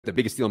The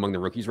biggest steal among the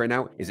rookies right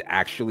now is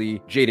actually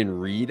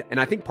Jayden Reed. And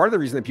I think part of the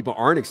reason that people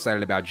aren't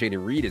excited about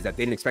Jayden Reed is that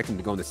they didn't expect him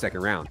to go in the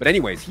second round. But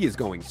anyways, he is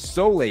going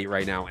so late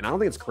right now, and I don't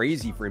think it's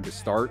crazy for him to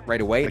start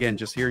right away. Again,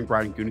 just hearing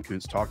Brian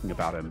Gutekunst talking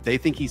about him, they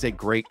think he's a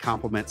great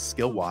complement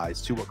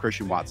skill-wise to what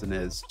Christian Watson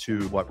is,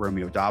 to what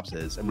Romeo Doubs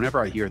is. And whenever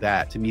I hear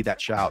that, to me,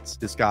 that shouts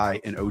this guy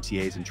in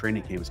OTAs and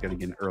training camp is going to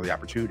get an early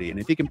opportunity.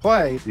 And if he can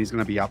play, then he's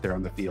going to be out there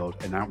on the field.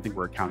 And I don't think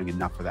we're accounting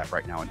enough for that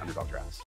right now in underdog drafts.